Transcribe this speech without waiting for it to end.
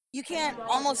you can't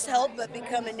almost help but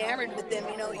become enamored with him,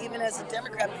 even as a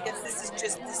Democrat, because this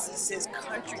is his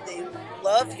country. They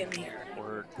love him here.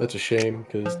 Word. That's a shame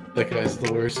because that guy's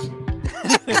the worst.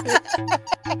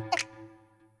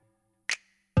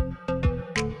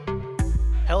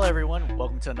 Hello, everyone.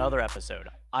 Welcome to another episode.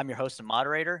 I'm your host and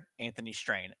moderator, Anthony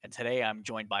Strain, and today I'm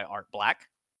joined by Art Black,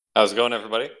 How's it going,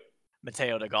 everybody?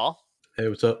 Mateo DeGaulle, Hey,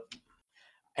 what's up?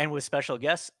 and with special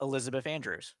guest Elizebeth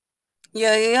Andrews.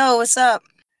 Yo, what's up?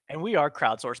 And we are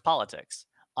Crowdsourced Politics.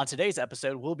 On today's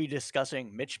episode, we'll be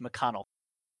discussing Mitch McConnell.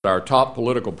 Our top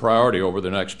political priority over the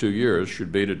next 2 years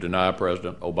should be to deny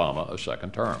President Obama a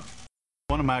second term.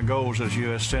 One of my goals as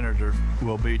U.S. Senator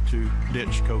will be to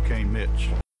ditch Cocaine Mitch.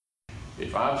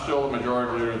 If I'm still the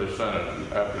majority leader of the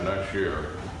Senate after next year,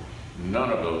 none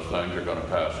of those things are going to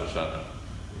pass the Senate.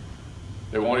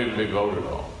 They won't even be voted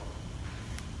on.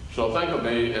 So think of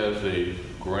me as the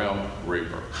Grim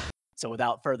Reaper. So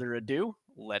without further ado,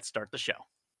 let's start the show.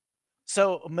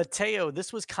 So, Mateo,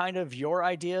 this was kind of your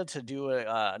idea to do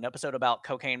an episode about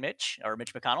Cocaine Mitch, or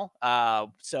Mitch McConnell.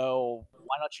 So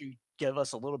why don't you give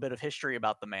us a little bit of history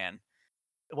about the man?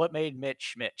 What made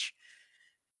Mitch Mitch?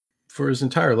 For his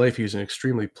entire life, he was an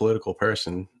extremely political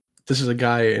person. This is a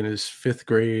guy in his 5th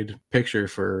grade picture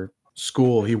for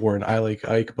school. He wore an I Like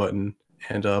Ike button.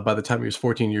 And by the time he was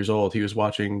 14 years old, he was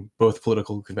watching both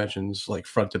political conventions like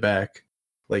front to back.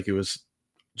 Like it was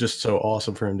just so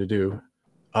awesome for him to do.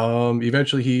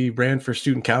 Eventually, he ran for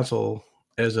student council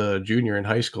as a junior in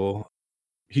high school.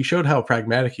 He showed how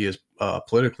pragmatic he is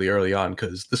politically early on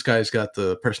because this guy's got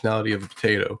the personality of a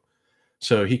potato.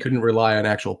 So he couldn't rely on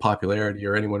actual popularity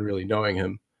or anyone really knowing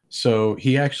him. So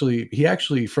he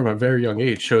actually, from a very young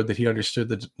age, showed that he understood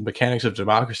the mechanics of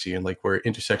democracy and like where it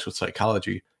intersects with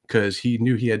psychology because he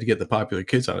knew he had to get the popular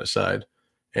kids on his side.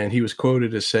 And he was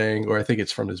quoted as saying, or I think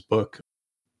it's from his book,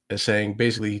 as saying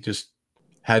basically he just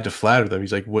had to flatter them.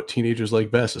 He's like, what teenagers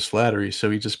like best is flattery. So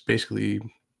he just basically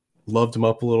loved them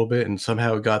up a little bit and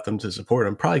somehow got them to support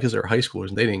him, probably because they were high schoolers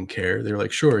and they didn't care. They were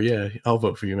like, sure, yeah, I'll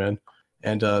vote for you, man.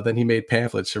 And then he made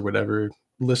pamphlets or whatever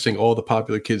listing all the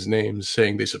popular kids' names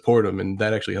saying they support him, and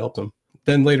that actually helped him.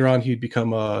 Then later on, he'd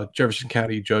become a Jefferson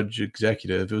County judge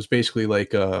executive. It was basically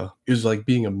like it was like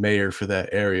being a mayor for that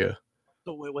area.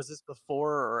 So was this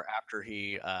before or after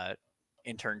he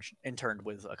interned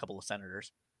with a couple of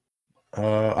senators?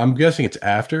 I'm guessing it's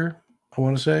after, I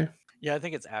want to say. Yeah, I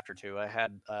think it's after too. I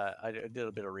did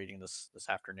a bit of reading this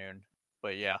afternoon,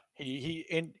 but yeah, he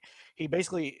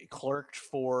basically clerked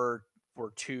for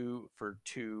two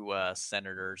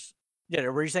senators. Yeah,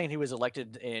 were you saying he was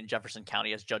elected in Jefferson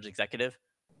County as judge executive?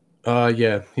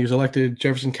 Yeah, he was elected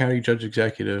Jefferson County judge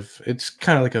executive. It's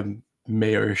kind of like a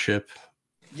mayorship.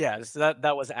 Yeah, so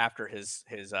that was after his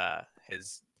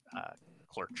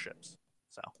clerkships.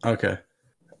 So Okay,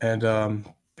 and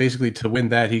basically to win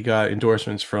that, he got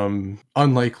endorsements from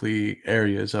unlikely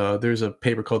areas. There's a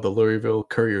paper called the Louisville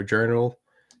Courier Journal.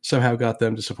 Somehow got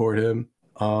them to support him.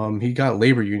 He got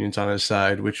labor unions on his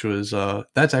side, which was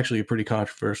that's actually a pretty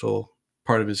controversial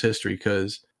part of his history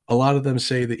because a lot of them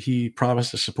say that he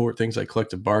promised to support things like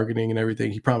collective bargaining and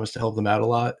everything. He promised to help them out a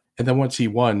lot, and then once he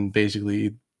won,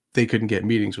 basically they couldn't get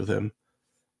meetings with him.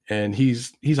 And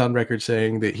he's on record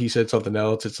saying that he said something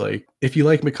else. It's like, if you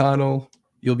like McConnell,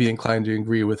 you'll be inclined to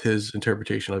agree with his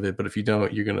interpretation of it, but if you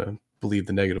don't, you're gonna believe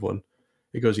the negative one.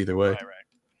 It goes either way. right.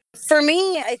 For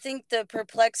me, I think the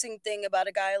perplexing thing about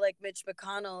a guy like Mitch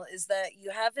McConnell is that you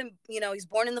have him, he's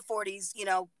born in the 40s,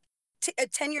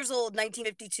 at 10 years old,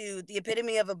 1952, the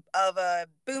epitome of a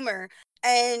boomer.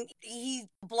 And he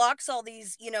blocks all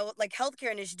these, like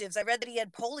healthcare initiatives. I read that he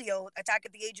had polio attack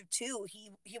at the age of 2.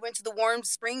 He went to the Warm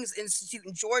Springs Institute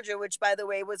in Georgia, which, by the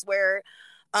way, was where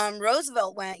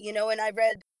Roosevelt went, and I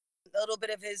read a little bit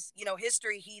of his,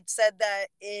 history. He said that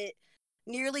it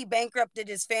nearly bankrupted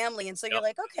his family. And so you're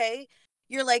like, okay,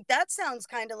 that sounds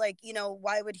kind of like,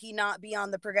 why would he not be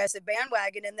on the progressive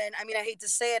bandwagon? And then, I mean, I hate to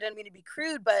say it, I don't mean to be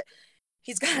crude, but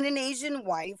he's got an Asian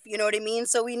wife, you know what I mean?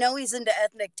 So we know he's into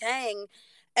ethnic tang.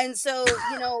 And so,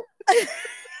 I'm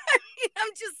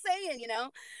just saying,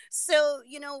 So,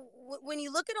 when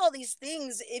you look at all these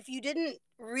things, if you didn't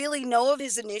really know of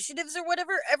his initiatives or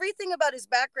whatever, everything about his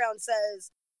background says,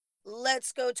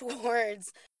 let's go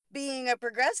towards being a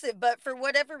progressive. But for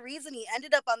whatever reason, he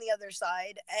ended up on the other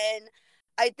side. And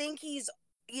I think he's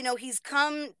been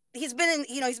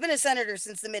a senator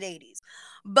since the mid 80s,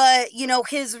 but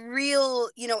his real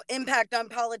impact on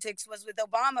politics was with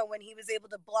Obama when he was able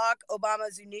to block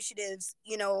Obama's initiatives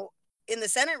in the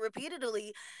Senate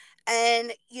repeatedly.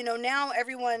 And now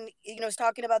everyone is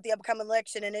talking about the upcoming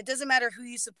election, and it doesn't matter who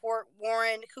you support,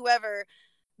 Warren, whoever,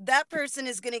 that person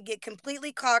is going to get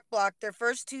completely cock-blocked their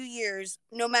first 2 years,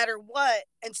 no matter what,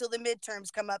 until the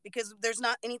midterms come up, because there's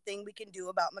not anything we can do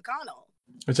about McConnell.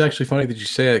 It's actually funny that you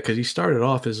say that, because he started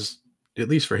off as, at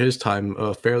least for his time,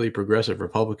 a fairly progressive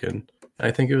Republican. And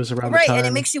I think it was around the Right, time... and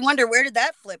it makes you wonder, where did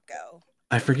that flip go?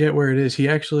 I forget where it is. He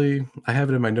actually... I have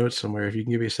it in my notes somewhere. If you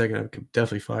can give me a second, I can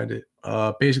definitely find it.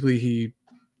 Basically, he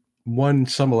won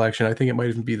some election. I think it might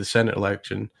even be the Senate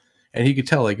election. And he could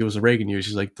tell, like, it was the Reagan years.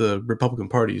 He's like, the Republican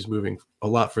Party is moving a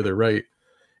lot further right.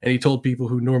 And he told people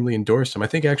who normally endorsed him, I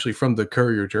think actually from the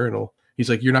Courier-Journal, he's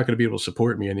like, you're not going to be able to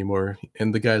support me anymore.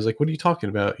 And the guy's like, what are you talking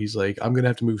about? He's like, I'm going to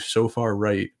have to move so far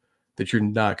right that you're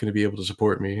not going to be able to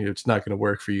support me. It's not going to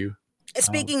work for you.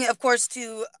 Speaking, of course,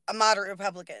 to moderate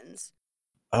Republicans.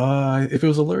 If it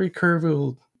was a Larry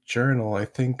Kerrville journal, I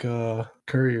think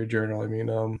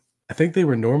Courier-Journal, I think they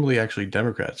were normally actually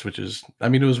Democrats, which is,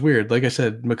 it was weird. Like I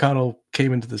said, McConnell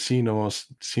came into the scene almost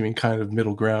seeming kind of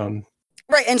middle ground.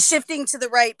 Right, and shifting to the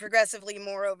right progressively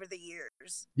more over the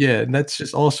years. Yeah, and that's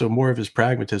just also more of his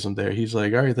pragmatism there. He's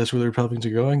like, all right, that's where the Republicans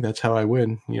are going. That's how I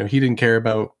win. He didn't care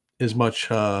about as much,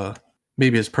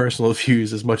 maybe his personal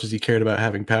views as much as he cared about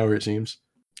having power, it seems.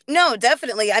 No,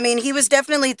 definitely. He was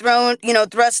definitely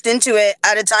thrust into it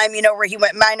at a time, where he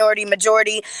went minority,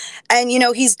 majority. And,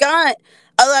 he's got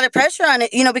a lot of pressure on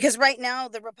it, because right now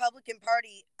the Republican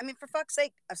Party, for fuck's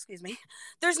sake, excuse me,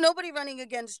 there's nobody running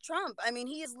against Trump.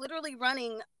 He is literally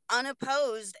running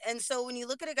unopposed. And so when you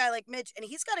look at a guy like Mitch, and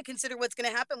he's got to consider what's going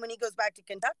to happen when he goes back to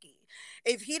Kentucky.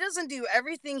 If he doesn't do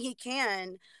everything he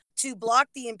can to block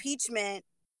the impeachment,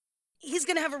 he's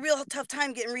going to have a real tough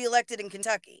time getting reelected in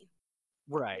Kentucky.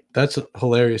 Right. That's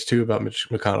hilarious too about Mitch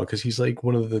McConnell, because he's like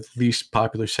one of the least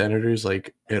popular senators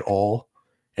like at all,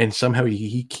 and somehow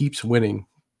he keeps winning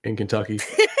in Kentucky.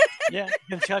 Yeah,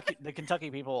 the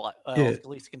Kentucky people, Yeah. at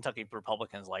least Kentucky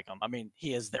Republicans like him.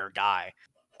 He is their guy.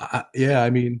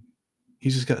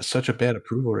 He's just got such a bad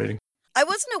approval rating. I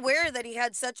wasn't aware that he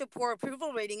had such a poor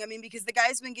approval rating. Because the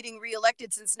guy's been getting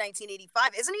reelected since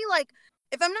 1985. Isn't he, like,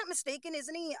 if I'm not mistaken,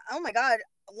 isn't he, oh my God,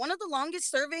 one of the longest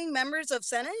serving members of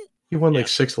Senate? He won like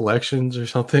 6 elections or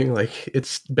something. Like,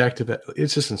 it's back to back.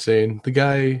 It's just insane. The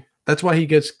guy, that's why he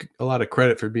gets a lot of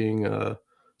credit for being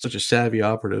such a savvy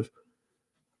operative.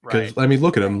 Because, Right.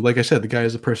 Look at him. Like I said, the guy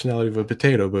has the personality of a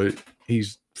potato, but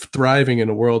he's thriving in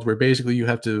a world where basically you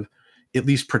have to at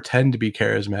least pretend to be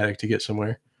charismatic to get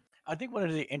somewhere. I think one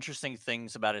of the interesting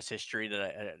things about his history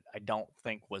that I don't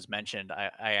think was mentioned, I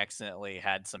accidentally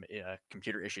had some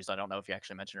computer issues. I don't know if you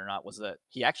actually mentioned or not, was that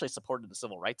he actually supported the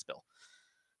Civil Rights Bill.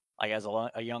 Like, as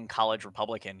a young college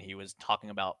Republican, he was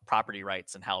talking about property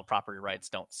rights and how property rights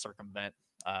don't circumvent,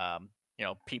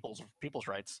 people's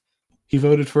rights. He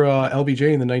voted for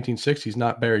LBJ in the 1960s,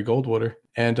 not Barry Goldwater.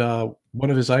 And one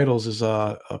of his idols is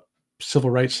a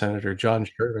civil rights senator, John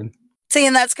Sherman. See,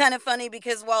 and that's kind of funny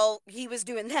because while he was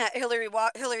doing that, Hillary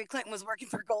Clinton was working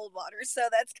for Goldwater. So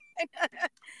that's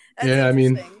kind of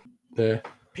interesting. Yeah.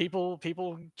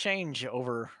 People change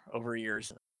over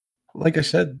years. Like I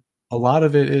said, a lot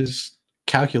of it is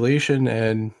calculation,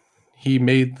 and he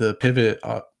made the pivot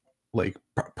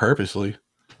purposely.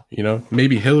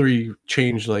 Maybe Hillary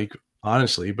changed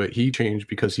honestly, but he changed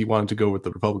because he wanted to go with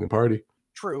the Republican Party.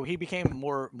 True, he became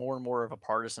more and more of a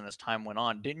partisan as time went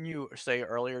on. Didn't you say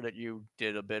earlier that you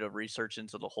did a bit of research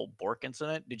into the whole Bork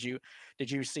incident? Did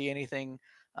you see anything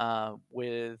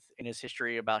in his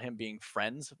history about him being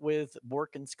friends with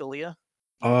Bork and Scalia?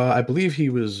 I believe he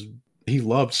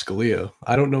loved Scalia.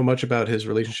 I don't know much about his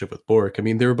relationship with Bork.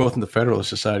 They were both in the Federalist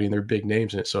Society and they're big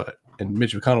names in it. And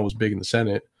Mitch McConnell was big in the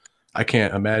Senate. I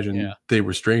can't imagine they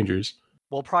were strangers.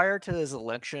 Well, prior to his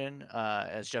election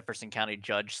as Jefferson County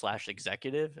judge /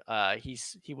 executive, he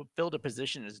filled a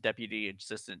position as deputy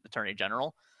assistant attorney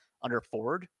general under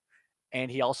Ford,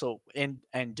 and he also and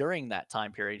during that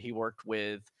time period he worked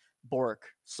with Bork,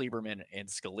 Lieberman, and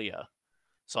Scalia.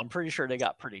 So I'm pretty sure they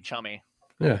got pretty chummy.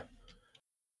 Yeah,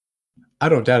 I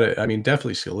don't doubt it.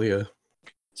 Definitely Scalia.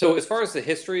 So as far as the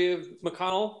history of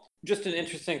McConnell, just an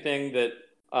interesting thing that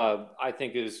I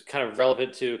think is kind of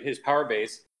relevant to his power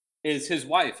base is his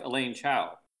wife, Elaine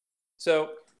Chao.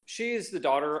 So she is the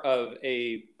daughter of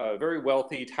a very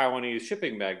wealthy Taiwanese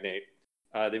shipping magnate.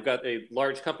 They've got a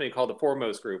large company called the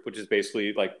Foremost Group, which is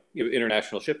basically like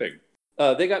international shipping.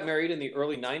 They got married in the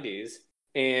early 90s,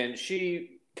 and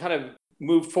she kind of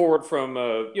moved forward from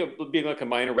being like a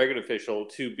minor Reagan official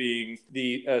to being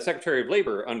the Secretary of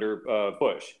Labor under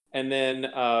Bush, and then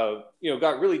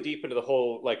got really deep into the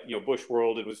whole Bush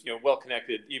world and was well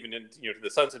connected even into to the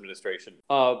Sons administration.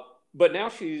 But now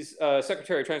she's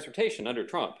Secretary of Transportation under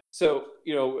Trump. So,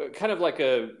 kind of like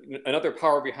another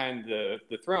power behind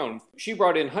the throne. She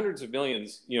brought in hundreds of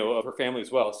millions, of her family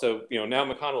as well. So, now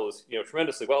McConnell is,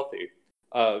 tremendously wealthy,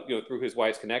 through his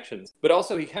wife's connections. But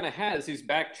also he kind of has these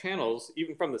back channels,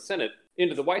 even from the Senate,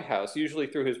 into the White House, usually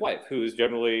through his wife, who is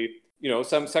generally,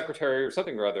 some secretary or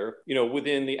something or other,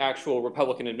 within the actual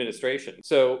Republican administration.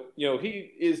 So,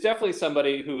 he is definitely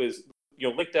somebody who is,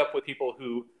 linked up with people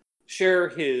who share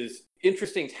his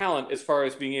interesting talent as far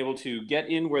as being able to get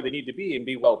in where they need to be and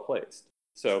be well placed.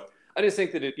 So I just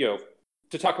think that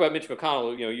to talk about Mitch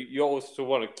McConnell, you always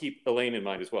want to keep Elaine in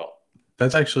mind as well.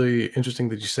 That's actually interesting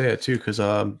that you say it too, because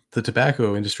the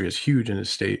tobacco industry is huge in his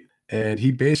state, and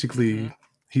he basically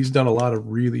he's done a lot of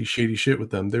really shady shit with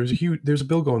them. There's a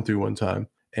bill going through one time,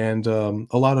 and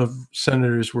a lot of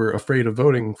senators were afraid of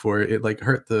voting for it. It like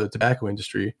hurt the tobacco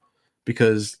industry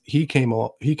because he came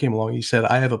along. He said,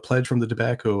 "I have a pledge from the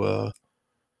tobacco,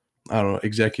 I don't know,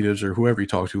 executives or whoever he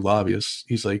talked to, lobbyists."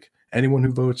 He's like, anyone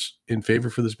who votes in favor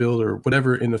for this bill or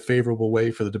whatever in a favorable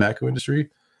way for the tobacco industry,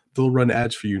 they'll run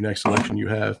ads for you next election you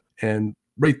have. And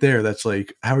right there, that's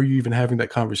like, how are you even having that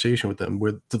conversation with them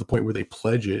to the point where they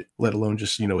pledge it, let alone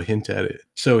just, hint at it.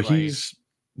 So he's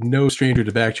no stranger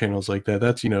to back channels like that.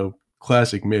 That's,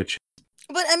 classic Mitch.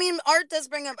 But I mean, Art does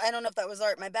bring up, I don't know if that was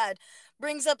Art, my bad,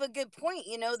 brings up a good point,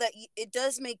 that it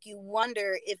does make you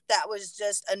wonder if that was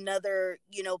just another,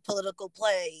 political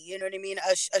play, you know what I mean?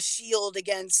 A shield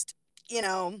against,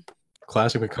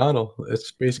 Classic McConnell.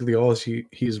 It's basically all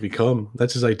he's become.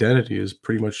 That's his identity, is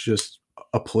pretty much just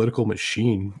a political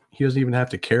machine. He doesn't even have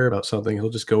to care about something. He'll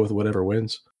just go with whatever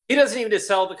wins. He doesn't even just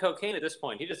sell the cocaine at this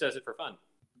point. He just does it for fun.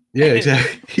 Yeah,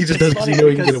 exactly. He just does it because he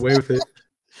knows he can get away with it.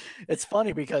 It's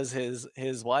funny because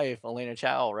his wife, Elena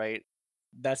Chow, right?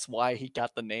 That's why he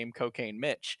got the name Cocaine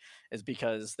Mitch, is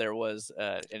because there was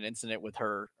an incident with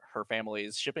her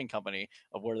family's shipping company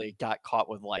of where they got caught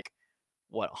with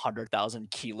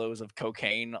 100,000 kilos of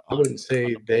cocaine. I wouldn't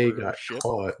say they got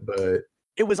caught, but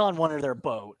it was on one of their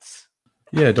boats.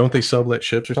 Yeah, don't they sublet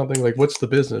ships or something? Like, what's the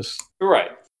business?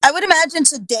 Right. I would imagine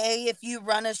today, if you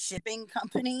run a shipping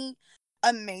company,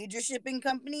 a major shipping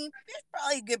company, there's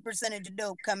probably a good percentage of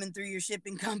dope coming through your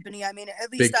shipping company. I mean,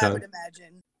 at least I would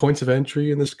imagine. Points of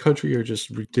entry in this country are just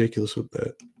ridiculous with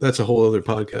that. That's a whole other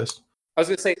podcast. I was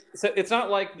going to say, so it's not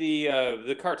like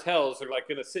the cartels are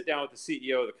going to sit down with the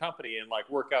CEO of the company and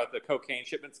work out the cocaine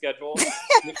shipment schedule.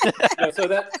 So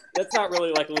that's not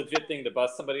really a legit thing to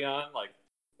bust somebody on.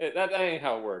 That ain't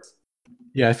how it works.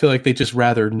 Yeah, I feel like they just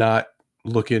rather not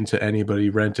look into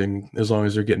anybody renting as long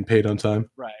as they're getting paid on time.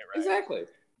 Right. Exactly.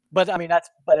 But I mean, that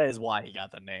is why he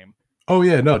got the name. Oh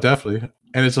yeah, no, definitely.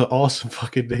 And it's an awesome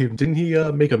fucking name. Didn't he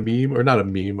make a meme, or not a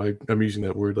meme? I'm using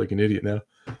that word like an idiot now.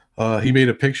 He made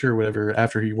a picture or whatever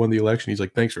after he won the election. He's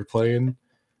like, "Thanks for playing."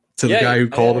 To the guy who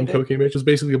called him Cocaine Mitch. It was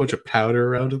basically a bunch of powder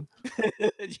around him.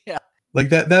 Yeah. Like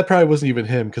that probably wasn't even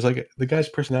him, because the guy's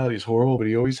personality is horrible, but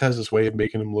he always has this way of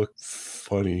making him look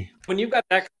funny. When you've got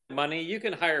that kind of money, you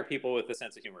can hire people with a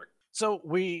sense of humor. So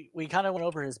we kind of went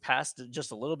over his past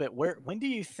just a little bit. When do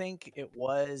you think it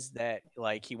was that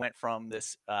he went from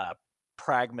this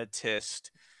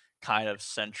pragmatist kind of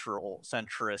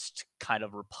centrist kind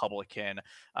of Republican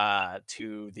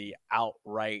to the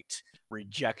outright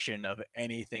rejection of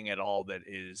anything at all that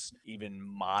is even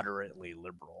moderately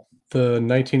liberal? The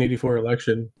 1984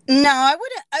 election. No, I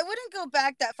wouldn't go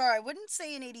back that far. I wouldn't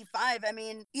say in 85. I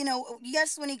mean,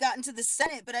 yes, when he got into the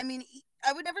Senate, but I mean,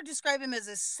 I would never describe him as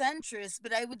a centrist,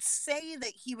 but I would say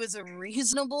that he was a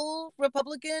reasonable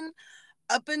Republican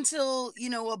up until,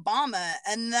 Obama.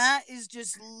 And that is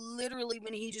just literally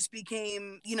when he just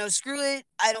became, screw it,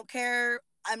 I don't care,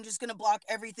 I'm just going to block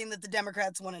everything that the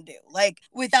Democrats want to do,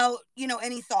 without,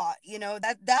 any thought.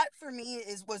 That for me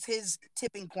was his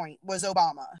tipping point, was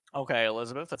Obama. Okay,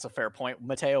 Elizabeth, that's a fair point.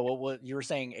 Mateo, what you were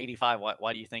saying 85,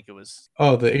 why do you think it was?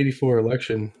 Oh, the 84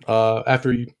 election,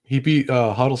 after he beat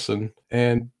Huddleston,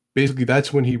 and basically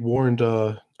that's when he warned,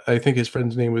 I think his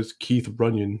friend's name was Keith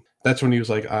Runyon. That's when he was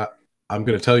like, I'm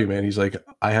going to tell you, man. He's like,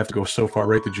 I have to go so far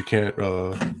right that you can't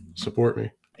support me.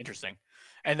 Interesting.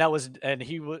 And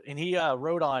he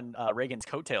rode on Reagan's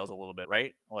coattails a little bit,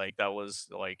 right? That was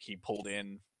he pulled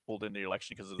in the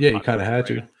election because of the he kind of had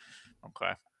to.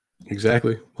 Okay.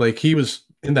 Exactly. He was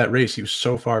in that race. He was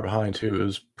so far behind too. It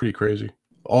was pretty crazy.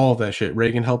 All of that shit.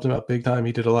 Reagan helped him out big time.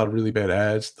 He did a lot of really bad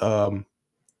ads.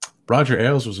 Roger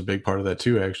Ailes was a big part of that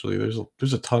too. Actually,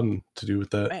 there's a ton to do with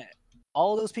that. Man,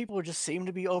 all those people just seem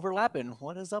to be overlapping.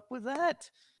 What is up with that?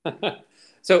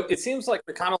 So it seems like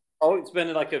McConnell always been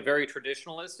a very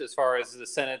traditionalist as far as the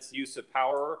Senate's use of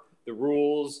power, the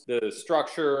rules, the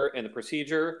structure, and the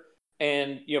procedure.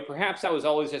 And, perhaps that was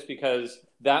always just because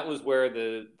that was where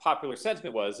the popular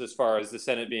sentiment was, as far as the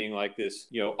Senate being like this,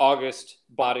 august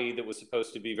body that was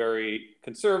supposed to be very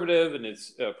conservative in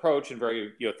its approach and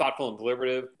very, thoughtful and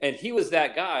deliberative. And he was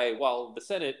that guy, while the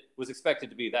Senate was expected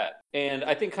to be that. And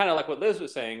I think, kind of like what Liz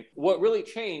was saying, what really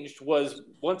changed was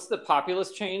once the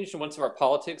populace changed and once our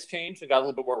politics changed and got a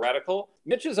little bit more radical,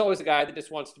 Mitch is always a guy that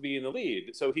just wants to be in the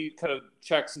lead. So he kind of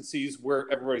checks and sees where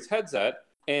everybody's head's at.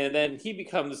 And then he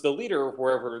becomes the leader of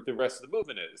wherever the rest of the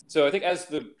movement is. So I think as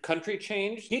the country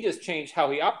changed, he just changed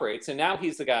how he operates. And now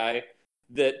he's the guy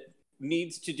that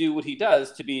needs to do what he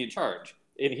does to be in charge.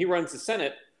 And he runs the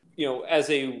Senate, as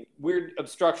a weird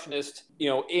obstructionist,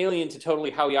 alien to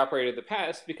totally how he operated in the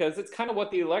past, because it's kind of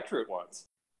what the electorate wants.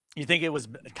 You think it was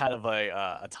kind of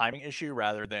a timing issue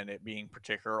rather than it being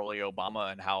particularly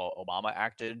Obama and how Obama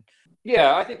acted?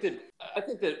 Yeah, I think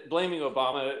that blaming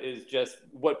Obama is just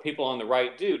what people on the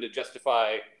right do to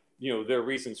justify, their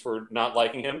reasons for not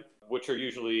liking him, which are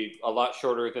usually a lot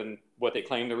shorter than what they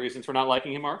claim the reasons for not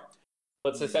liking him are.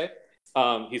 Let's just say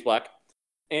he's black,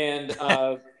 and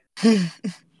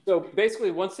so basically,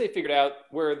 once they figured out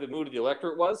where the mood of the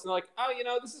electorate was, they're like,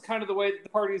 oh, this is kind of the way that the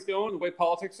party's going, the way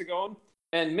politics are going.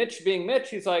 And Mitch being Mitch,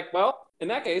 he's like, well, in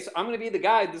that case, I'm going to be the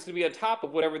guy that's going to be on top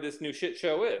of whatever this new shit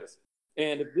show is.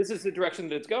 And if this is the direction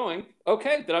that it's going,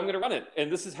 okay, then I'm going to run it. And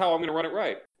this is how I'm going to run it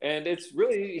right. And it's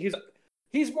really,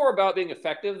 he's more about being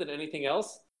effective than anything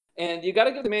else. And you got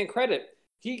to give the man credit.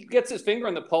 He gets his finger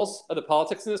on the pulse of the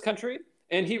politics in this country,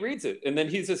 and he reads it. And then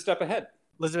he's a step ahead.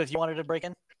 Elizabeth, you wanted to break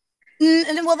in?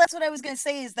 And well, that's what I was going to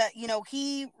say, is that,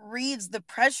 he reads the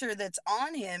pressure that's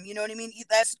on him. You know what I mean?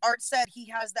 As Art said, he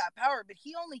has that power, but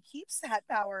he only keeps that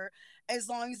power as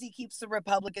long as he keeps the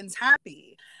Republicans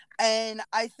happy. And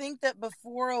I think that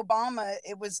before Obama,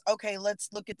 it was, okay, let's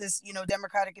look at this,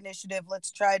 Democratic initiative.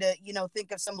 Let's try to,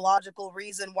 think of some logical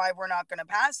reason why we're not going to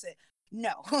pass it.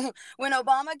 No. When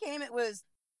Obama came, it was,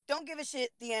 don't give a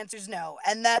shit. The answer's no.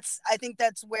 And I think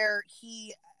that's where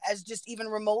he, as just even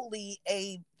remotely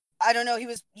I don't know,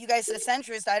 you guys said a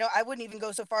centrist. I wouldn't even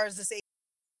go so far as to say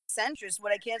centrist.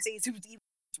 What I can say is he was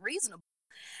reasonable.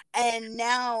 And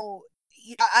now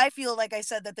I feel like I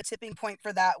said that the tipping point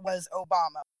for that was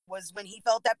Obama, was when he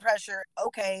felt that pressure.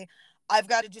 Okay, I've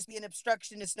got to just be an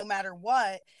obstructionist no matter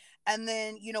what. And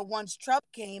then, once Trump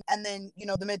came, and then,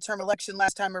 the midterm election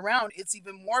last time around, it's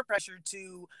even more pressure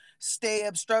to stay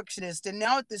obstructionist. And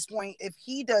now at this point, if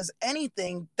he does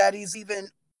anything that is even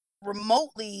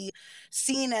remotely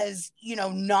seen as,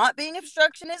 not being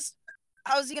obstructionist,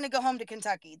 how's he going to go home to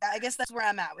Kentucky? I guess that's where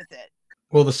I'm at with it.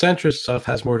 Well, the centrist stuff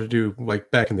has more to do,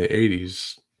 like, back in the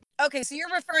 80s. Okay, so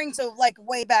you're referring to, like,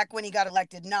 way back when he got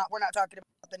elected. We're not talking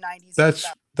about the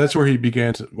 90s. That's where he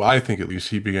began to, well, I think at least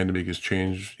he began to make his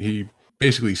change. He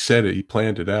basically said it, he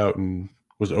planned it out, and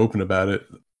was open about it.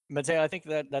 Mateo, I think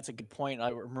that's a good point. I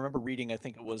remember reading, I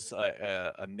think it was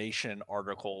a Nation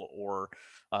article or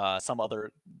some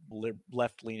other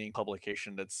left-leaning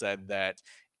publication that said that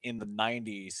in the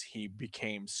 90s, he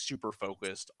became super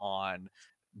focused on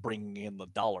bringing in the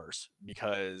dollars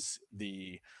because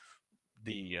the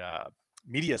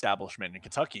media establishment in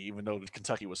Kentucky, even though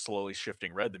Kentucky was slowly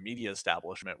shifting red, the media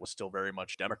establishment was still very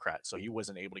much Democrat. So he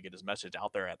wasn't able to get his message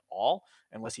out there at all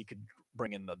unless he could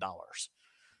bring in the dollars.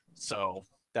 So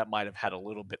that might have had a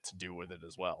little bit to do with it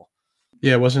as well.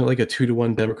 Yeah, wasn't it like a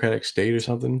 2-1 Democratic state or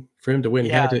something for him to win?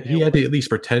 Yeah, he had to at least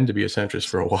pretend to be a centrist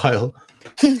for a while.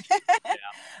 Yeah.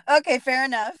 Okay, fair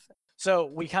enough. So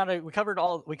we covered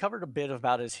a bit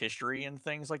about his history and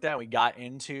things like that. We got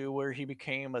into where he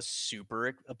became a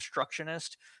super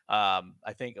obstructionist.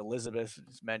 I think Elizabeth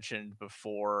mentioned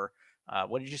before.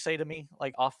 What did you say to me,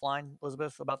 like offline,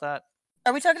 Elizabeth, about that?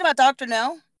 Are we talking about Dr.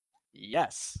 No?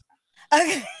 Yes.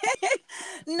 Okay.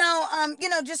 No,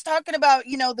 just talking about,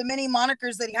 the many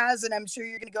monikers that he has, and I'm sure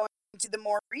you're going to go into the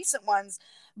more recent ones.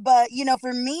 But,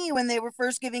 for me, when they were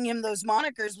first giving him those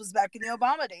monikers was back in the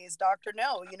Obama days, Dr.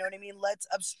 No, you know what I mean? Let's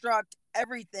obstruct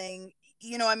everything.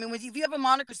 If you have a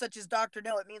moniker such as Dr.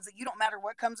 No, it means that you don't matter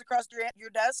what comes across your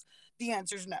desk, the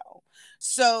answer's no.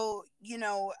 So,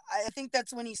 I think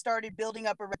that's when he started building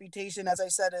up a reputation, as I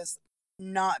said, as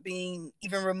not being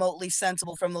even remotely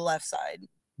sensible from the left side.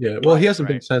 Yeah, well, he hasn't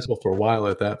been sensible for a while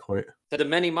at that point. To the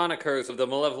many monikers of the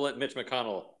malevolent Mitch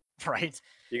McConnell. Right.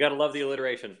 You got to love the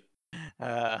alliteration.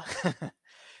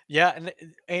 Yeah,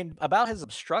 and about his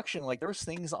obstruction, like there was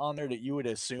things on there that you would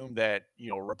assume that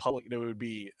there would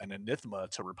be an anathema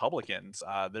to Republicans.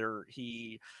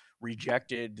 He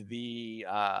rejected the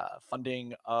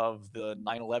funding of the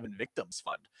 9/11 Victims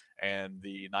Fund and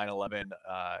the 9/11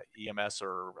 EMS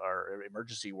or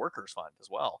Emergency Workers Fund as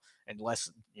well,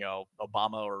 unless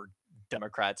Obama or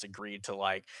Democrats agreed to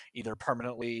like either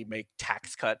permanently make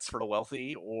tax cuts for the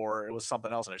wealthy, or it was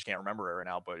something else, and I just can't remember it right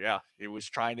now. But yeah,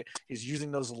 he's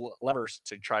using those levers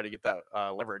to try to get that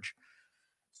leverage.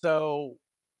 So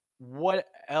what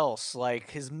else? Like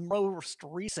his most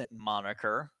recent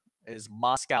moniker is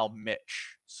Moscow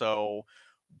Mitch. So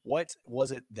what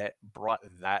was it that brought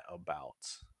that about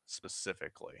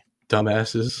specifically?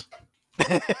 Dumbasses.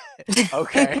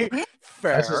 Okay, That's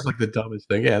fair. just like the dumbest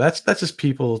thing. Yeah, that's just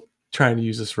people trying to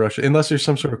use this Russia. Unless there's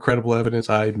some sort of credible evidence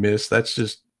I miss, that's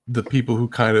just the people who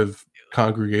kind of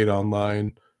congregate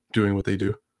online doing what they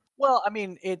do. Well, I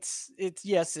mean, it's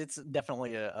yes, it's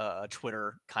definitely a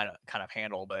Twitter kind of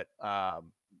handle, but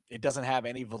it doesn't have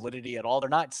any validity at all. They're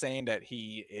not saying that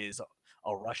he is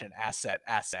a Russian asset.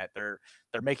 They're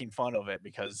making fun of it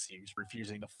because he's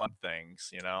refusing to fund things.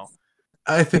 You know.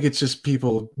 I think it's just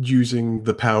people using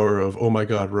the power of, oh my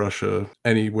God, Russia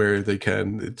anywhere they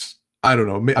can. It's, I don't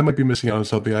know. I might be missing out on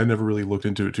something. I never really looked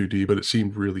into it too deep, but it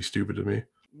seemed really stupid to me.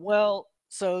 Well,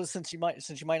 so since you might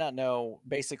not know,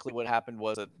 basically what happened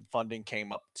was that funding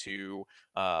came up to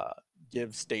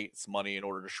give states money in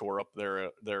order to shore up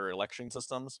their election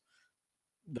systems,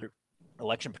 their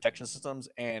election protection systems,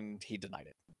 and he denied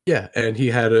it. Yeah, and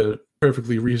he had a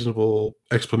perfectly reasonable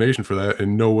explanation for that,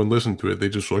 and no one listened to it. They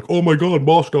just like, oh my God,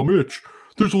 Moscow Mitch.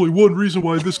 There's only one reason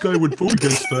why this guy would vote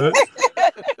against that.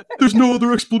 There's no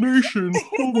other explanation.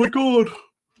 Oh my God.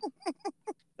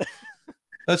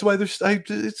 That's why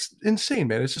it's insane,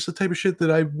 man. It's just the type of shit that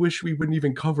I wish we wouldn't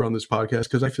even cover on this podcast,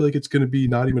 because I feel like it's going to be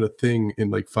not even a thing in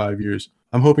like 5 years.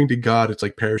 I'm hoping to God it's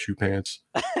like parachute pants.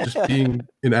 Just being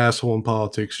an asshole in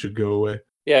politics should go away.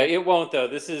 Yeah, it won't, though.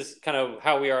 This is kind of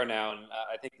how we are now. And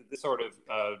I think that this sort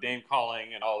of name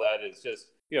calling and all that is just,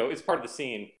 it's part of the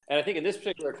scene. And I think in this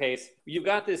particular case, you've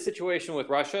got this situation with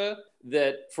Russia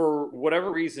that for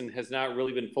whatever reason has not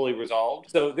really been fully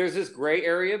resolved. So there's this gray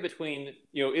area between,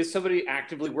 is somebody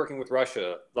actively working with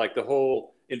Russia, like the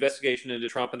whole investigation into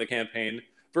Trump and the campaign,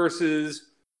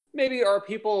 versus maybe are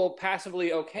people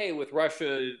passively okay with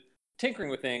Russia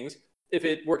tinkering with things if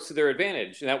it works to their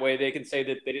advantage. And that way they can say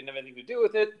that they didn't have anything to do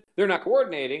with it. They're not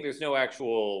coordinating. There's no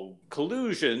actual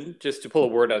collusion, just to pull a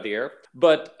word out of the air.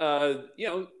 But,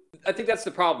 I think that's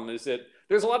the problem, is that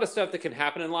there's a lot of stuff that can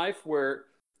happen in life where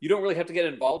you don't really have to get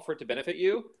involved for it to benefit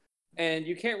you. And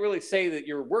you can't really say that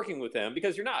you're working with them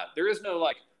because you're not. There is no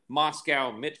like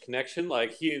Moscow Mitch connection,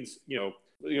 like he is,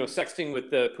 sexting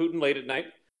with Putin late at night.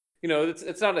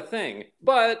 It's not a thing.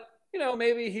 But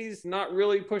maybe he's not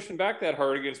really pushing back that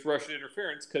hard against Russian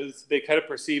interference because they kind of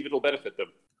perceive it'll benefit them.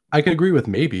 I can agree with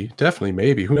maybe, definitely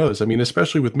maybe. Who knows? I mean,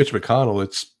 especially with Mitch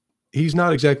McConnell, he's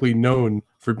not exactly known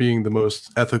for being the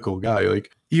most ethical guy.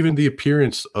 Like, even the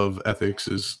appearance of ethics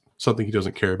is something he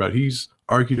doesn't care about. He's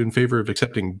argued in favor of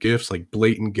accepting gifts, like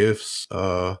blatant gifts.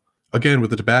 Again,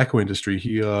 with the tobacco industry,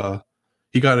 he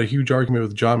got a huge argument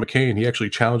with John McCain. He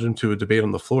actually challenged him to a debate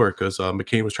on the floor because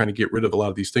McCain was trying to get rid of a lot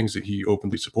of these things that he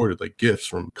openly supported, like gifts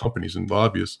from companies and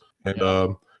lobbyists.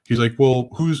 And he's like, well,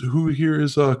 who here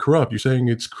is corrupt? You're saying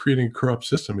it's creating a corrupt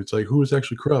system. It's like, who is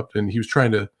actually corrupt? And he was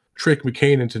trying to trick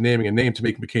McCain into naming a name to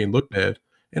make McCain look bad.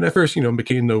 And at first,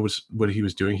 McCain knows what he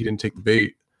was doing. He didn't take the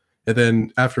bait. And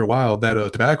then after a while, that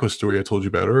tobacco story I told you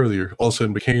about earlier, all of a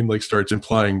sudden McCain starts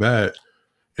implying that.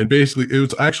 And basically, it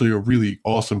was actually a really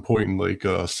awesome point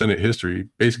in Senate history.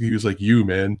 Basically, he was like, "You,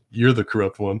 man, you're the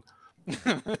corrupt one."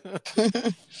 Dun,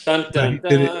 dun, dun.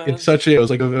 It was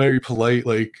like a very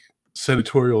polite,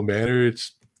 senatorial manner.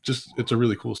 It's a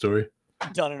really cool story.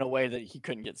 Done in a way that he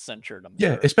couldn't get censured.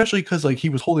 Yeah, especially because he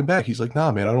was holding back. He's like,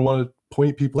 "Nah, man, I don't want to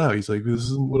point people out." He's like, "This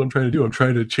isn't what I'm trying to do. I'm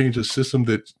trying to change a system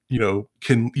that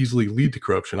can easily lead to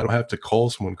corruption. I don't have to call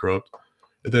someone corrupt."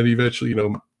 And then eventually,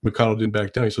 McConnell didn't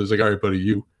back down. So he's like, "All right,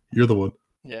 buddy, you're the one."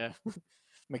 Yeah,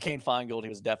 McCain-Feingold, he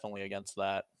was definitely against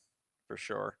that for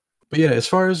sure. But yeah, as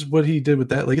far as what he did with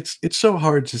that, it's so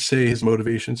hard to say his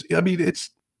motivations. I mean, it's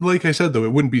like I said, though,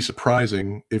 it wouldn't be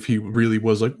surprising if he really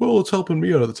was like, well, it's helping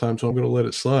me out at the time, so I'm going to let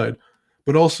it slide.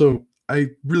 But also, I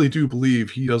really do believe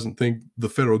he doesn't think the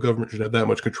federal government should have that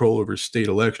much control over state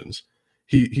elections.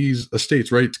 He's a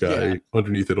states' rights guy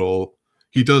underneath it all.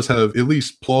 He does have at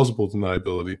least plausible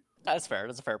deniability. That's fair.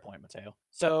 That's a fair point, Mateo.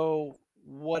 So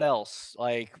what else?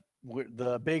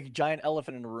 The big giant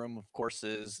elephant in the room, of course,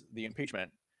 is the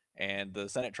impeachment and the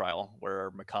Senate trial,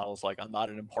 where McConnell's like, "I'm not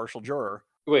an impartial juror."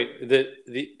 Wait,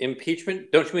 the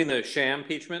impeachment? Don't you mean the sham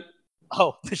impeachment?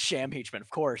 Oh, the sham impeachment, of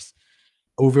course.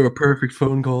 Over a perfect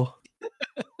phone call.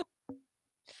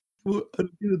 Well,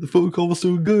 the phone call was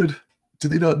so good.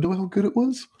 Did they not know how good it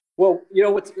was? Well,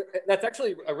 that's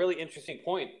actually a really interesting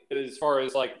point as far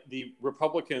as the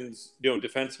Republicans'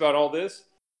 defense about all this.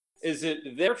 is that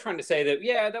they're trying to say that,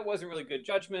 yeah, that wasn't really good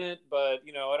judgment, but,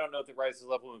 I don't know if it rises to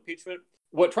the level of impeachment.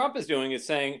 What Trump is doing is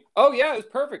saying, oh, yeah, it was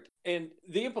perfect. And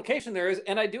the implication there is,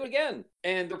 and I do it again.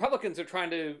 And the Republicans are trying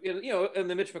to, on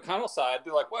the Mitch McConnell side,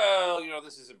 they're like, well,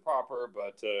 this is improper,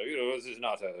 but, this is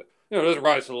not it doesn't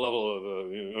rise to the level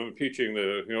of impeaching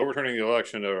overturning the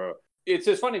election. It's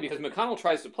just funny because McConnell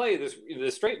tries to play this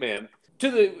straight man to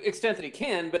the extent that he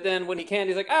can, but then when he can,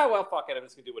 he's like, well, fuck it, I'm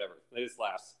just going to do whatever. And he just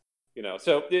laughs.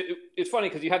 So it's funny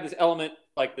because you have this element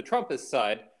like the Trumpist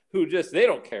side who they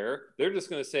don't care. They're just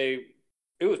going to say,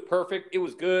 it was perfect. It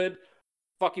was good.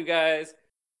 Fuck you guys.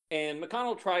 And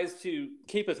McConnell tries to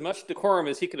keep as much decorum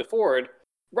as he could afford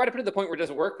right up to the point where it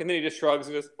doesn't work. And then he just shrugs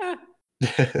and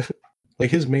goes, Like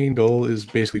his main goal is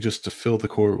basically just to fill the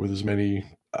court with as many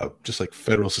just like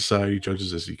federal society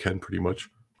judges as he can pretty much.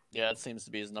 Yeah, it seems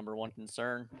to be his number one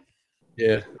concern.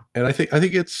 Yeah. And I think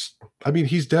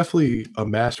he's definitely a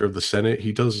master of the Senate.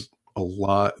 He does a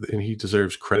lot and he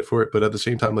deserves credit for it. But at the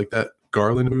same time, like that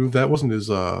Garland move, that wasn't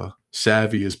as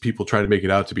savvy as people try to make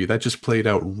it out to be. That just played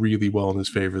out really well in his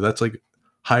favor. That's like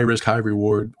high risk, high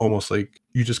reward, almost like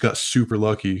you just got super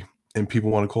lucky and people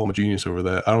want to call him a genius over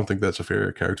that. I don't think that's a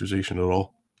fair characterization at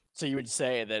all. So you would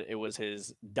say that it was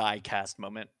his die cast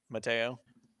moment, Mateo?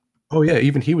 Oh yeah,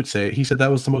 even he would say it. He said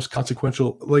that was the most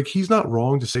consequential. Like, he's not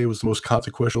wrong to say it was the most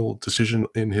consequential decision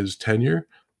in his tenure,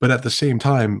 but at the same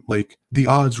time, like, the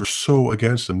odds were so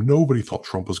against him. Nobody thought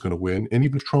Trump was going to win, and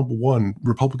even if Trump won,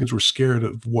 Republicans were scared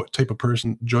of what type of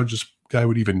judge this guy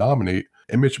would even nominate.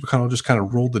 And Mitch McConnell just kind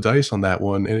of rolled the dice on that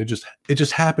one, and it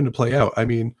just happened to play out. I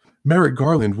mean, Merrick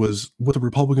Garland was what the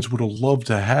Republicans would have loved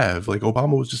to have. Like,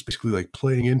 Obama was just basically like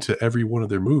playing into every one of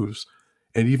their moves.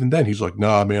 And even then, he's like,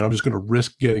 nah, man, I'm just going to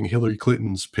risk getting Hillary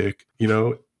Clinton's pick,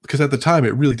 because at the time,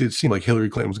 it really did seem like Hillary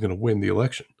Clinton was going to win the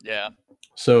election. Yeah.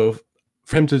 So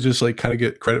for him to just like kind of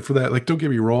get credit for that, like, don't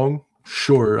get me wrong.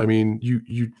 Sure. I mean,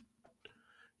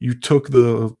 you took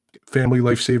the family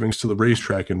life savings to the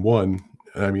racetrack and won.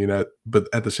 I mean, but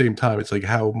at the same time, it's like,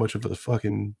 how much of a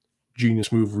fucking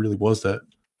genius move really was that?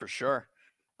 For sure.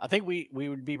 I think we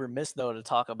would be remiss, though, to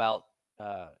talk about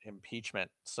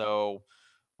impeachment. So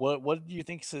what do you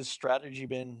think has his strategy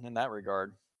been in that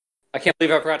regard? I can't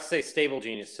believe I forgot to say stable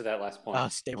genius to that last point. Oh,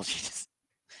 stable genius.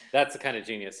 That's the kind of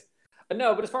genius.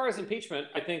 No, but as far as impeachment,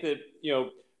 I think that,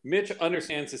 Mitch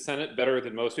understands the Senate better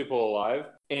than most people alive.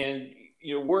 And,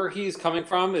 where he's coming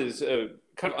from is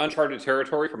kind of uncharted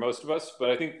territory for most of us.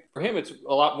 But I think for him, it's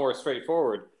a lot more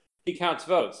straightforward. He counts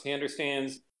votes. He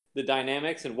understands the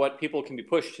dynamics and what people can be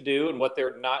pushed to do and what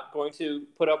they're not going to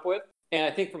put up with. And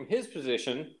I think from his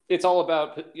position, it's all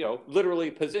about,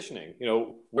 literally positioning,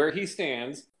 where he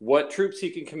stands, what troops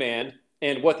he can command,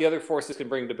 and what the other forces can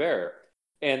bring to bear.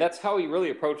 And that's how he really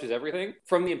approaches everything.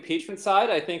 From the impeachment side,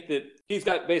 I think that he's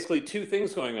got basically two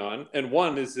things going on. And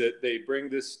one is that they bring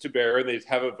this to bear, and they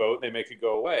have a vote, and they make it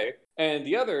go away. And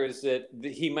the other is that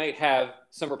he might have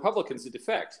some Republicans to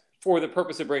defect for the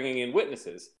purpose of bringing in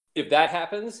witnesses. If that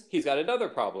happens, he's got another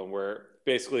problem where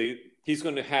basically he's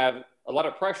going to have a lot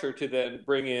of pressure to then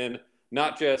bring in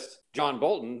not just John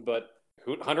Bolton, but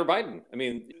Hunter Biden. I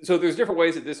mean, so there's different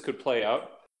ways that this could play out.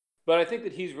 But I think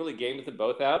that he's really game with them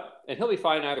both out, and he'll be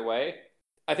fine either way.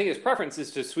 I think his preference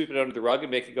is to sweep it under the rug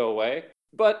and make it go away.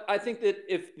 But I think that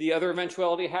if the other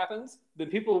eventuality happens, then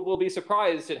people will be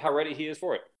surprised at how ready he is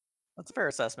for it. That's a fair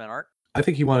assessment, Art. I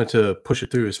think he wanted to push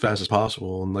it through as fast as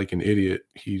possible, and like an idiot,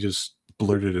 he just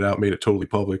blurted it out, made it totally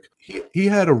public. He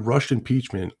had a rushed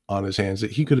impeachment on his hands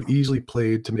that he could have easily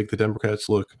played to make the Democrats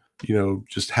look,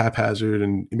 just haphazard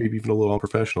and maybe even a little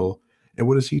unprofessional. And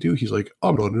what does he do? He's like,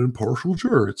 I'm not an impartial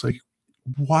juror. It's like,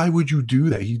 why would you do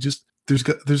that?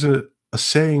 There's a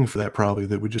saying for that probably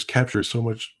that would just capture it so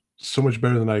much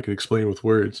better than I could explain with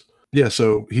words. Yeah,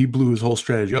 so he blew his whole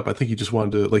strategy up. I think he just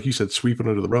wanted to, like you said, sweep it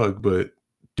under the rug, but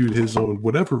due to his own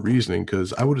whatever reasoning,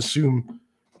 because I would assume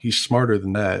he's smarter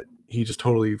than that. He just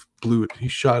totally blew it. He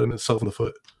shot himself in the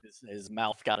foot. His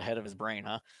mouth got ahead of his brain,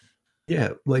 huh?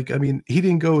 Yeah, like, I mean, he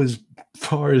didn't go as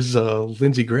far as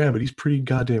Lindsey Graham, but he's pretty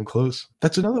goddamn close.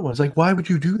 That's another one. It's like, why would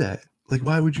you do that? Like,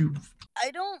 why would you?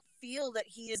 I don't feel that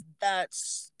he is that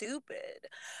stupid.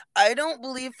 I don't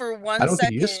believe for one I don't second.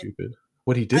 think he is stupid.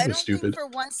 What he did I was don't stupid. think for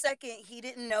one second he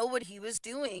didn't know what he was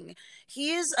doing.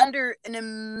 He is under an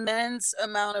immense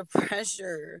amount of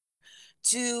pressure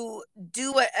to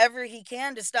do whatever he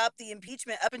can to stop the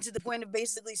impeachment, up into the point of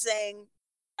basically saying,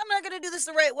 I'm not going to do this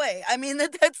the right way. I mean,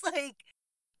 that's like,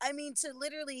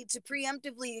 to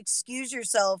preemptively excuse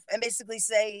yourself and basically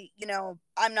say,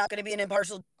 I'm not going to be an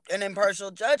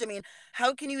impartial judge. I mean,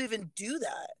 how can you even do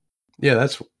that? Yeah,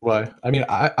 that's why. I mean,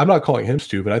 I'm not calling him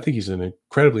stupid. I think he's an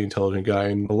incredibly intelligent guy,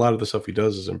 and a lot of the stuff he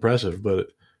does is impressive. But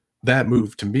that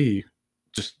move, to me,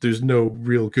 just there's no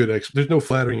real good there's no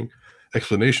flattering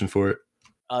explanation for it.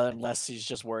 Unless he's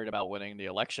just worried about winning the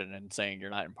election and saying you're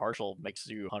not impartial makes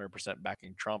you 100%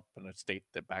 backing Trump in a state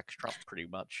that backs Trump pretty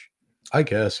much. I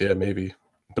guess, yeah, maybe.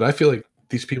 But I feel like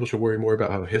these people should worry more about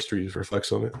how history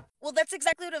reflects on it. Well, that's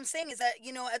exactly what I'm saying. Is that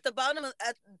at the bottom of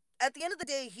at the end of the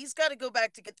day, he's got to go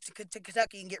back to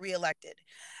Kentucky and get reelected,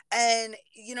 and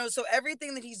so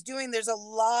everything that he's doing, there's a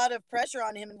lot of pressure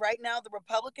on him. And right now, the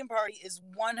Republican Party is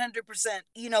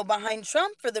 100% behind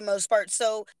Trump for the most part.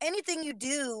 So anything you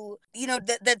do,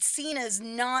 that's seen as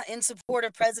not in support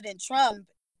of President Trump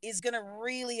is going to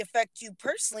really affect you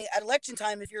personally at election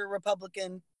time if you're a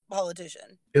Republican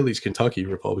politician. At least Kentucky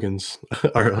Republicans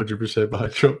are 100%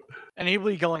 behind Trump. And he'll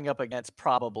be going up against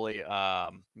probably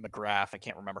McGrath. I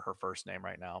can't remember her first name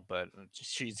right now, but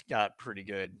she's got pretty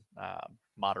good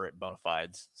moderate bona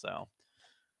fides. So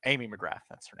Amy McGrath,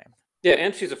 that's her name. Yeah,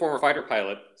 and she's a former fighter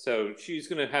pilot, so she's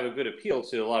going to have a good appeal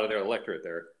to a lot of their electorate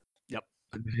there. Yep.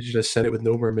 Imagine a Senate with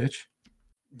no more Mitch.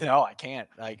 No, I can't.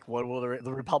 Like, what will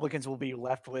the Republicans will be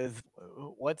left with?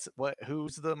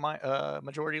 Who's the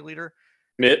majority leader?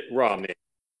 Mitt Romney.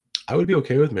 I would be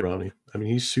okay with Mitt Romney. I mean,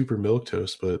 he's super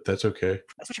milquetoast, but that's okay.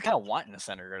 That's what you kind of want in a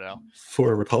senator, though.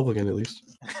 For a Republican, at least.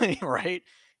 Right?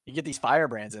 You get these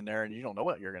firebrands in there, and you don't know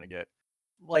what you're going to get.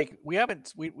 Like, we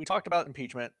talked about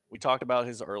impeachment. We talked about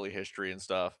his early history and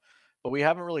stuff, but we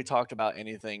haven't really talked about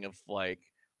anything of, like,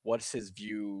 what's his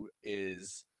view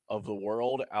is of the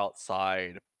world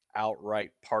outside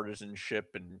outright partisanship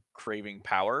and craving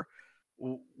power.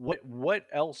 What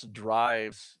else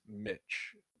drives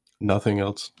Mitch? Nothing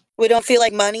else. We don't feel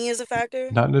like money is a factor?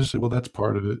 Not necessarily. Well, that's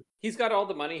part of it. He's got all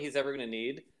the money he's ever going to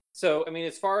need. So, I mean,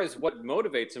 as far as what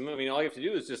motivates him, I mean, all you have to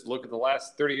do is just look at the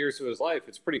last 30 years of his life.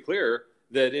 It's pretty clear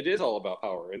that it is all about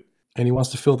power. And he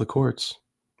wants to fill the courts.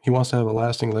 He wants to have a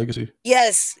lasting legacy.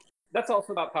 Yes. That's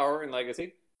also about power and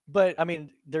legacy. But I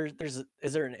mean, is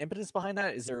there an impetus behind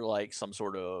that? Is there like some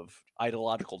sort of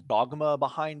ideological dogma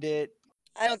behind it?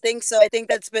 I don't think so. I think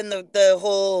that's been the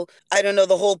whole, I don't know,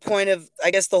 the whole point of,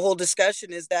 I guess the whole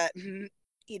discussion is that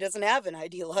he doesn't have an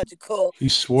ideological. He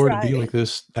swore to be like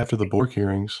this after the Bork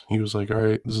hearings. He was like, all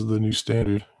right, this is the new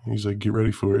standard. He's like, get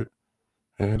ready for it.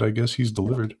 And I guess he's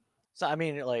delivered. So, I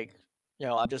mean, like,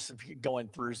 I'm just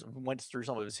went through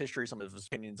some of his history, some of his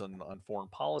opinions on foreign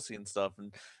policy and stuff.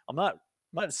 And I'm not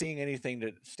seeing anything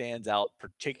that stands out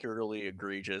particularly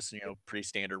egregious. Pretty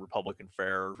standard Republican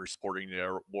fare for supporting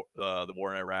the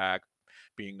war in Iraq,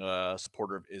 being a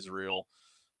supporter of Israel,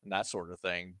 and that sort of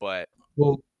thing. But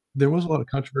there was a lot of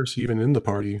controversy even in the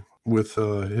party with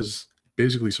his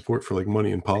basically support for like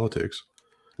money in politics,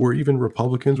 where even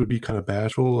Republicans would be kind of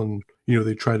bashful and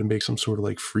they try to make some sort of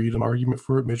like freedom argument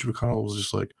for it. Mitch McConnell was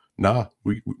just like, nah,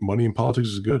 money in politics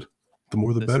is good. The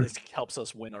more the better. This helps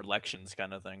us win our elections,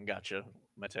 kind of thing. Gotcha,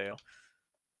 Mateo.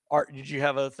 Art, did you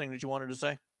have a thing that you wanted to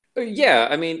say? Yeah,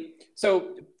 I mean,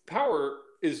 so power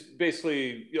is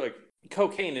basically like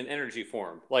cocaine in energy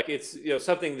form. Like it's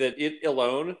something that it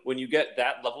alone, when you get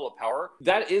that level of power,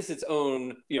 that is its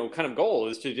own kind of goal,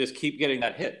 is to just keep getting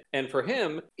that hit. And for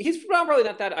him, he's probably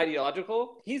not that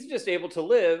ideological. He's just able to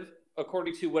live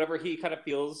according to whatever he kind of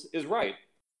feels is right.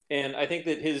 And I think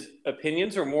that his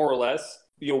opinions are more or less,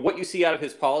 what you see out of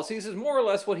his policies is more or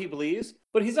less what he believes,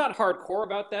 but he's not hardcore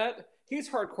about that. He's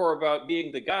hardcore about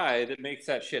being the guy that makes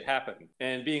that shit happen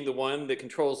and being the one that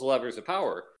controls the levers of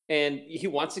power. And he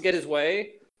wants to get his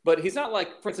way, but he's not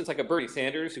like, for instance, like a Bernie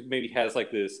Sanders who maybe has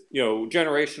like this,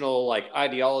 generational like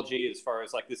ideology as far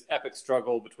as like this epic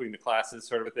struggle between the classes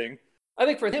sort of a thing. I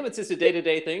think for him, it's just a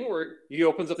day-to-day thing where he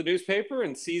opens up the newspaper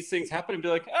and sees things happen and be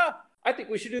like, I think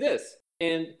we should do this.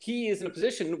 And he is in a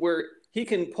position where he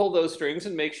can pull those strings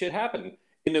and make shit happen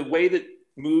in a way that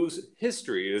moves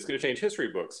history. It's going to change history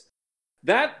books.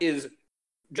 That is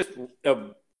just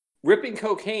ripping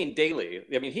cocaine daily.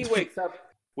 I mean, he wakes up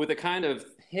with a kind of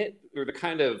hit or the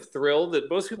kind of thrill that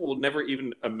most people will never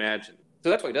even imagine. So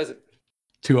that's why he does it.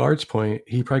 To Art's point,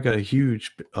 he probably got a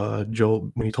huge jolt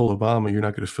when he told Obama, you're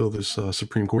not going to fill this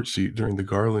Supreme Court seat during the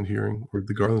Garland hearing or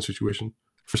the Garland situation.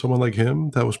 For someone like him,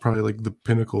 that was probably like the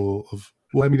pinnacle of,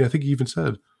 well, I mean, I think he even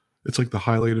said it's like the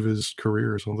highlight of his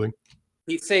career or something.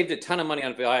 He saved a ton of money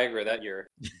on Viagra that year.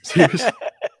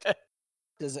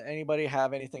 Does anybody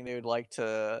have anything they would like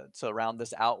to round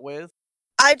this out with?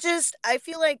 I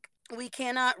feel like we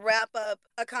cannot wrap up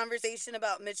a conversation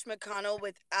about Mitch McConnell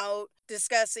without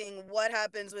discussing what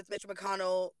happens with Mitch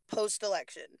McConnell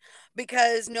post-election.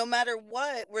 Because no matter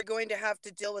what, we're going to have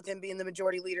to deal with him being the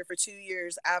majority leader for 2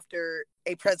 years after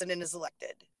a president is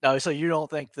elected. No, so you don't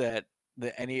think that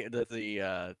the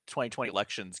 2020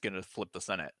 election is going to flip the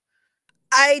Senate?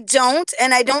 I don't,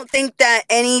 and I don't think that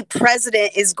any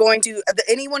president is going to,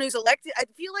 anyone who's elected, I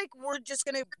feel like we're just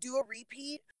going to do a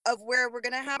repeat of where we're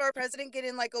going to have our president get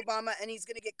in like Obama, and he's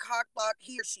going to get cock-blocked,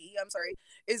 he or she, I'm sorry,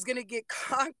 is going to get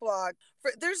cock-blocked.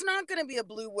 There's not going to be a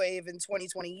blue wave in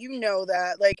 2020. You know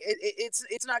that. Like, it's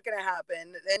not going to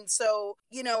happen. And so,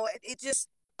 you know, it just,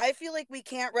 I feel like we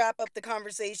can't wrap up the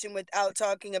conversation without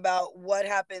talking about what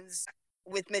happens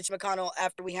with Mitch McConnell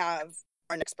after we have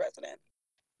our next president.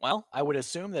 Well, I would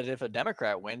assume that if a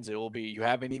Democrat wins, it will be, you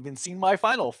haven't even seen my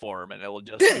final form, and it will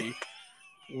just be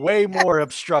way more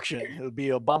obstruction. It will be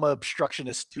Obama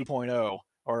obstructionist 2.0,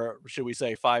 or should we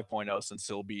say 5.0, since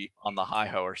he'll be on the high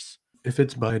horse. If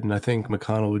it's Biden, I think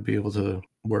McConnell would be able to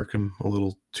work him a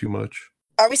little too much.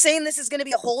 Are we saying this is going to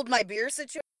be a hold my beer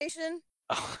situation?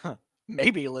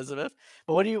 Maybe, Elizabeth.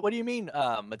 But what do you mean,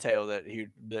 Mateo,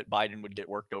 that Biden would get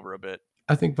worked over a bit?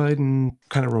 I think Biden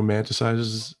kind of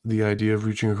romanticizes the idea of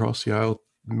reaching across the aisle,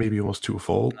 maybe almost to a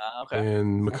fault. Okay.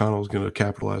 And McConnell's going to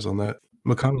capitalize on that.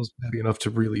 McConnell's happy enough to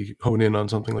really hone in on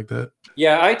something like that.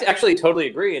 Yeah, I actually totally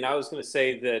agree. And I was going to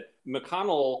say that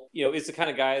McConnell, is the kind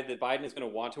of guy that Biden is going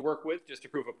to want to work with just to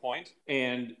prove a point.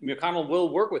 And McConnell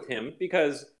will work with him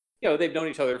because, they've known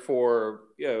each other for,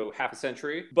 half a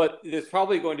century. But there's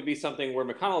probably going to be something where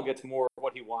McConnell gets more of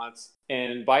what he wants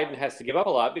and Biden has to give up a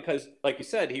lot because, like you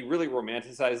said, he really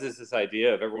romanticizes this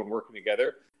idea of everyone working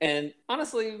together. And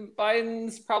honestly,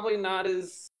 Biden's probably not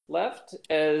as left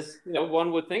as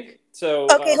one would think. So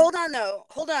okay, hold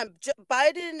on.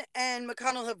 Biden and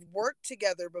McConnell have worked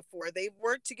together before. They've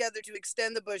worked together to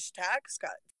extend the Bush tax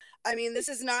cuts. I mean, this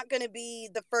is not going to be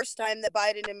the first time that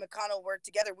Biden and McConnell work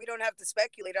together. We don't have to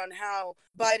speculate on how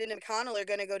Biden and McConnell are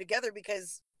going to go together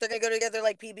because they're going to go together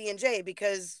like PB&J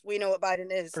because we know what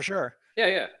Biden is. For sure.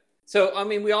 Yeah. So, I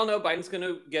mean, we all know Biden's going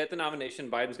to get the nomination.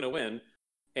 Biden's going to win.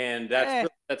 And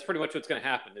that's pretty much what's going to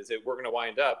happen is that we're going to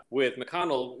wind up with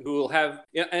McConnell, who will have,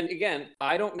 and again,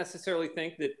 I don't necessarily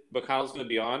think that McConnell's going to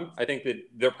be on. I think that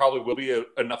there probably will be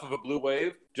enough of a blue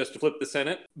wave just to flip the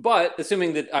Senate. But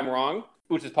assuming that I'm wrong,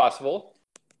 which is possible,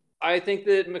 I think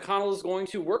that McConnell is going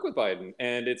to work with Biden,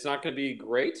 and it's not going to be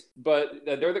great, but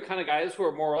they're the kind of guys who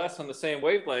are more or less on the same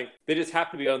wavelength. They just have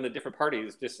to be on the different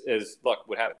parties, just as luck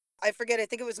would have it. I forget. I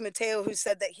think it was Mateo who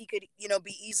said that he could,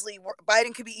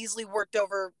 Biden could be easily worked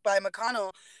over by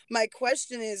McConnell. My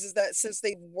question is that since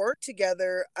they've worked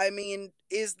together, I mean,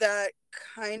 is that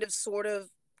kind of sort of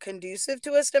conducive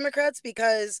to us Democrats?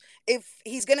 Because if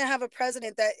he's going to have a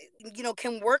president that,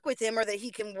 can work with him or that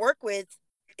he can work with,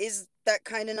 is that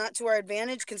kind of not to our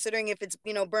advantage, considering if it's,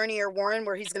 Bernie or Warren,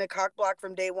 where he's going to cock block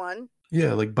from day one?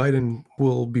 Yeah, like Biden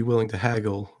will be willing to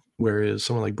haggle, whereas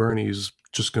someone like Bernie is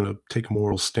just going to take a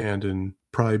moral stand and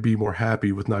probably be more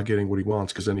happy with not getting what he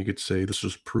wants, because then he could say this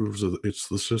just proves that it's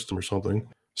the system or something.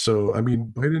 So, I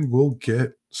mean, Biden will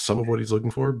get some of what he's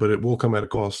looking for, but it will come at a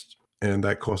cost, and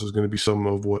that cost is going to be some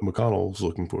of what McConnell's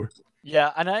looking for.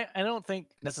 Yeah, and I don't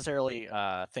necessarily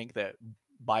think that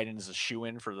Biden is a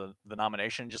shoo-in for the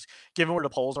nomination. Just given where the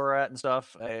polls are at and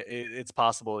stuff, it's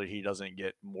possible that he doesn't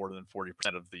get more than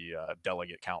 40% of the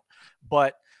delegate count.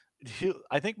 But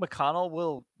I think McConnell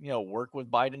will, work with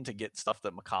Biden to get stuff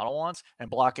that McConnell wants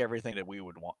and block everything that we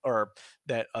would want, or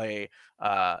that a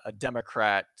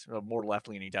Democrat, a more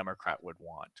left-leaning Democrat would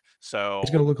want. So he's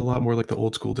going to look a lot more like the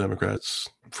old school Democrats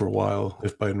for a while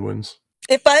if Biden wins.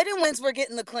 If Biden wins, we're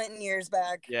getting the Clinton years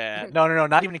back. Yeah, no,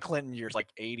 not even Clinton years, like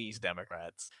 80s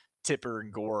Democrats, Tipper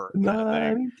and Gore.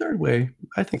 I mean, third way.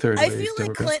 I think third way. I feel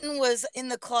like Clinton was in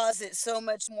the closet so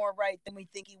much more right than we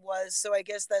think he was. So I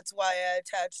guess that's why I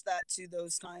attached that to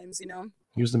those times,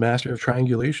 He was the master of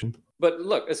triangulation. But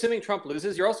look, assuming Trump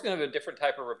loses, you're also going to have a different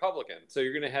type of Republican. So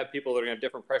you're going to have people that are going to have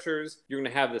different pressures. You're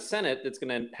going to have the Senate that's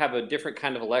going to have a different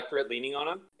kind of electorate leaning on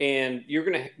them. And you're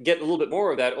going to get a little bit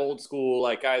more of that old school,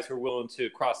 like guys who are willing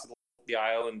to cross the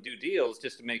aisle and do deals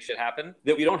just to make shit happen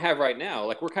that we don't have right now.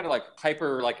 Like we're kind of like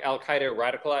hyper like Al-Qaeda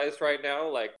radicalized right now.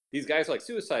 Like these guys are like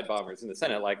suicide bombers in the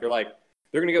Senate. Like they're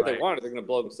going to get what they want or they're going to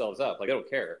blow themselves up. Like I don't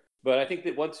care. But I think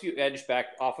that once you edge back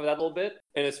off of that a little bit,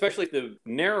 and especially if the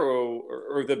narrow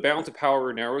or the balance of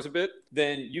power narrows a bit,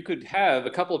 then you could have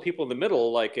a couple of people in the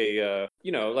middle, like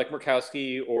like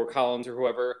Murkowski or Collins or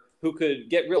whoever, who could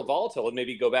get real volatile and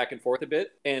maybe go back and forth a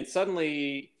bit. And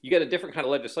suddenly you get a different kind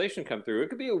of legislation come through. It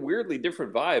could be a weirdly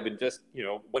different vibe in just,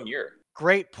 1 year.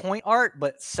 Great point, Art,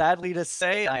 but sadly to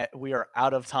say, we are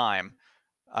out of time.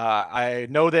 I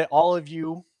know that all of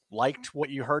you liked what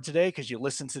you heard today because you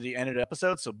listened to the end of the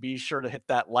episode, so be sure to hit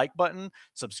that like button,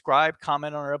 subscribe,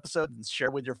 comment on our episode, and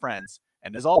share with your friends.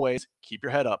 And as always, keep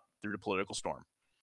your head up through the political storm.